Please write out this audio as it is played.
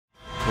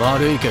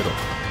悪いけど、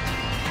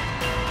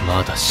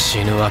まだ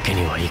死ぬわけ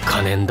にはい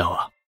かねえんだ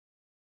わ。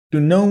To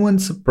no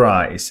one's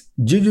surprise,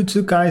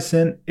 Jujutsu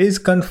Kaisen is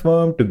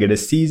confirmed to get a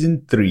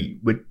season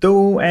 3, with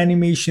Toho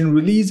Animation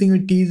releasing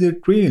a teaser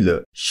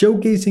trailer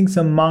showcasing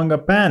some manga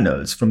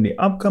panels from the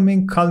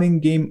upcoming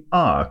Culling Game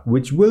arc,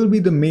 which will be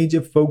the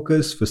major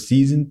focus for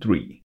season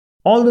 3.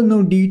 Although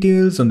no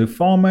details on the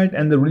format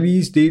and the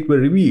release date were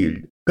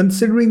revealed,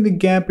 considering the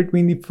gap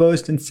between the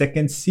first and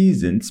second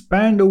season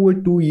spanned over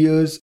 2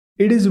 years,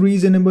 it is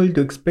reasonable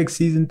to expect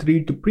Season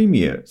 3 to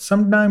premiere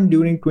sometime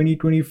during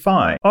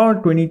 2025 or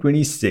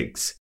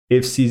 2026.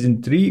 If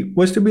Season 3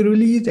 was to be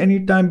released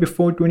anytime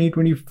before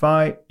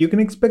 2025, you can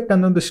expect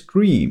another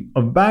stream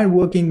of bad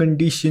working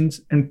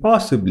conditions and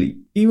possibly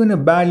even a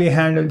badly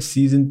handled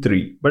Season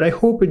 3, but I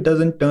hope it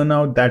doesn't turn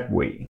out that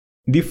way.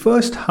 The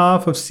first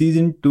half of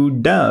Season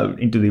 2 delved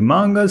into the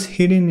manga's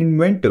hidden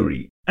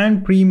inventory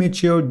and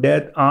premature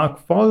death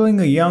arc following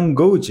a young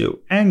Gojo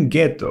and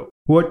Geto,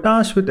 who are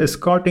tasked with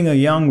escorting a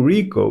young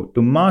Riko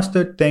to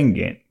Master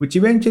Tengen, which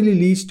eventually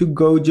leads to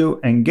Gojo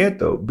and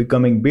Geto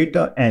becoming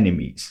bitter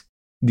enemies.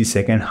 The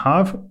second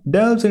half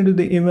delves into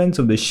the events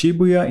of the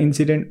Shibuya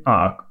incident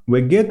arc,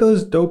 where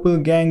Geto's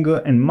doppelganger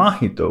and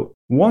Mahito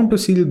want to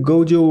seal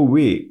Gojo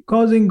away,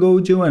 causing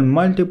Gojo and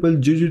multiple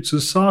Jujutsu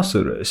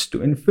sorcerers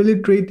to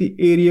infiltrate the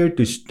area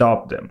to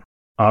stop them.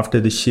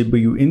 After the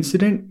Shibuya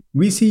incident,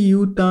 we see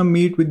Yuta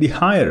meet with the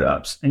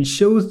higher-ups and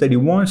shows that he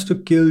wants to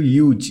kill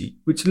Yuji,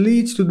 which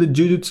leads to the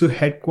Jujutsu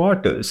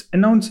headquarters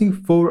announcing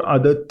 4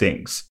 other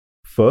things.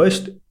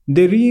 First,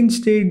 they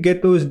reinstate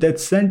Geto's death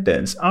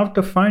sentence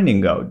after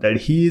finding out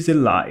that he is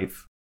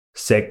alive.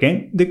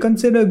 Second, they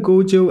consider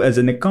Gojo as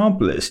an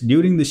accomplice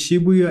during the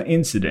Shibuya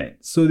incident,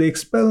 so they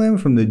expel him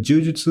from the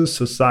Jujutsu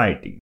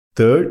Society.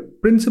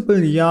 Third, Principal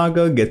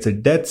Yaga gets a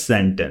death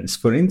sentence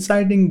for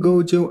inciting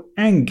Gojo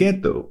and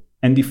Geto,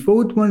 and the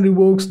fourth one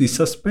revokes the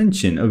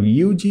suspension of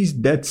Yuji's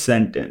death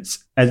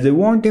sentence, as they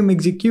want him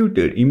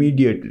executed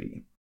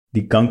immediately.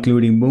 The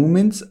concluding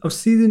moments of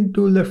Season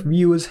 2 left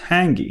viewers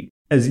hanging,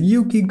 as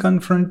Yuki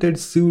confronted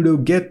Pseudo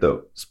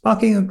Geto,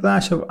 sparking a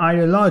clash of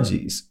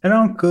ideologies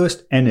around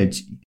cursed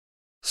energy.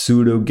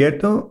 Pseudo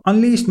Geto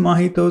unleashed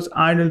Mahito's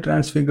idol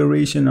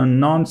transfiguration on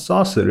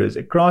non-sorcerers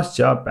across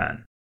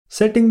Japan,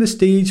 setting the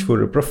stage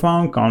for a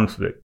profound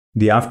conflict.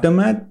 The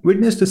aftermath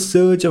witnessed a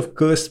surge of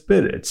cursed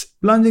spirits,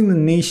 plunging the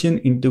nation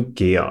into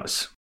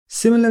chaos.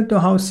 Similar to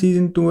how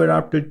Season 2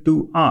 adapted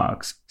 2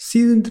 arcs,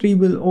 Season 3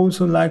 will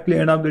also likely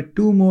adapt the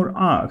 2 more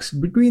arcs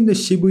between the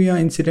Shibuya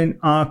incident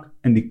arc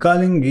and the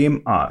Culling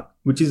Game arc,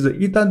 which is the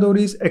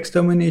Itadori's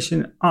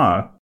extermination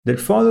arc that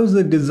follows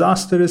the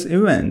disastrous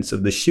events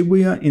of the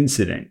Shibuya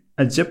incident,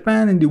 as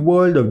Japan in the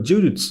world of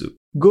Jujutsu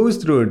goes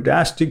through a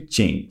drastic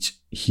change.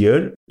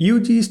 Here,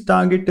 Yuji is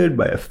targeted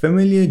by a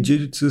familiar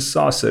Jujutsu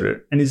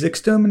sorcerer and his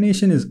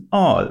extermination is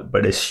all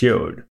but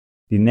assured.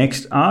 The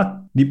next arc,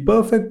 the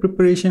Perfect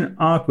Preparation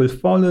arc, will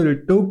follow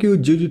the Tokyo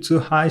Jujutsu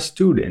High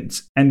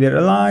students and their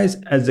allies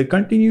as they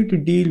continue to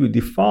deal with the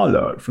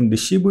fallout from the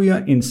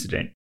Shibuya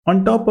incident,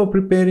 on top of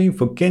preparing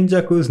for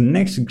Kenjaku's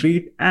next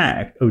great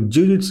act of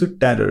Jujutsu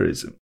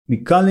terrorism, the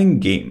Culling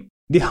Game.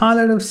 The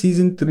highlight of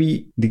Season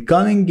 3, the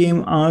Culling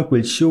Game arc,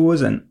 will show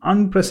us an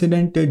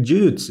unprecedented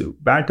Jujutsu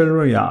Battle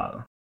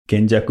Royale.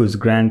 Kenjaku's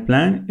grand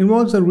plan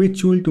involves a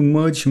ritual to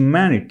merge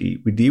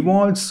humanity with the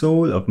evolved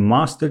soul of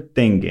Master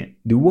Tengen,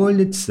 the world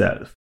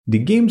itself. The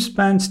game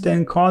spans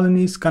 10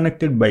 colonies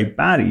connected by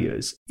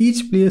barriers,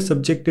 each player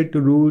subjected to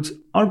rules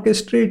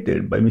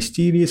orchestrated by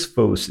mysterious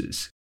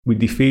forces. With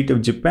the fate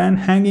of Japan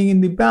hanging in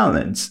the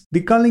balance,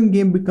 the Culling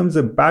Game becomes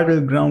a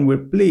battleground where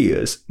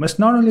players must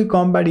not only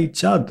combat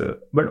each other,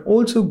 but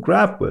also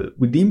grapple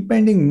with the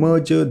impending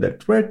merger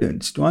that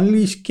threatens to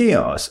unleash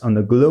chaos on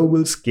a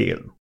global scale.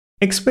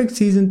 Expect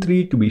Season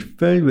 3 to be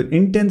filled with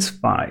intense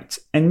fights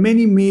and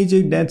many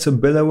major deaths of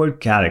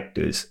beloved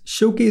characters,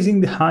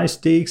 showcasing the high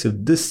stakes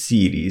of this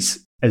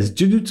series, as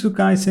Jujutsu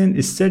Kaisen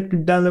is set to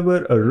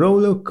deliver a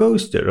roller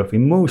coaster of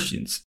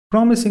emotions,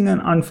 promising an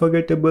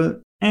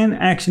unforgettable and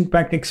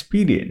action-packed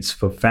experience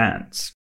for fans.